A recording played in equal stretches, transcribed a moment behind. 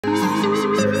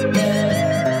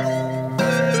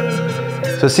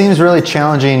So it seems really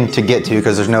challenging to get to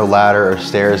because there's no ladder or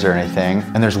stairs or anything,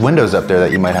 and there's windows up there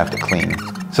that you might have to clean.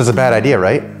 So it's a bad idea,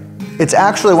 right? It's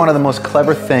actually one of the most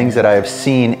clever things that I have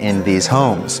seen in these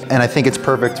homes. And I think it's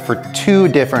perfect for two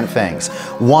different things.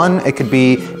 One, it could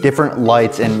be different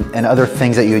lights and other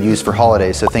things that you would use for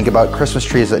holidays. So think about Christmas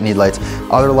trees that need lights,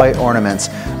 other light ornaments,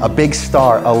 a big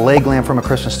star, a leg lamp from a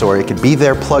Christmas store. It could be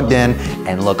there plugged in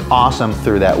and look awesome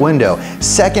through that window.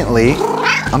 Secondly,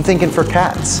 I'm thinking for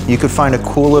cats. You could find a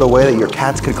cool little way that your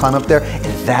cats could climb up there,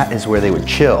 and that is where they would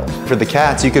chill. For the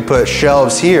cats, you could put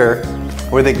shelves here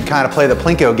where they can kind of play the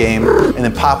Plinko game and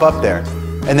then pop up there.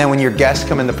 And then when your guests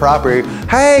come in the property,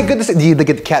 hey, good to see you, they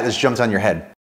get the cat that jumps on your head.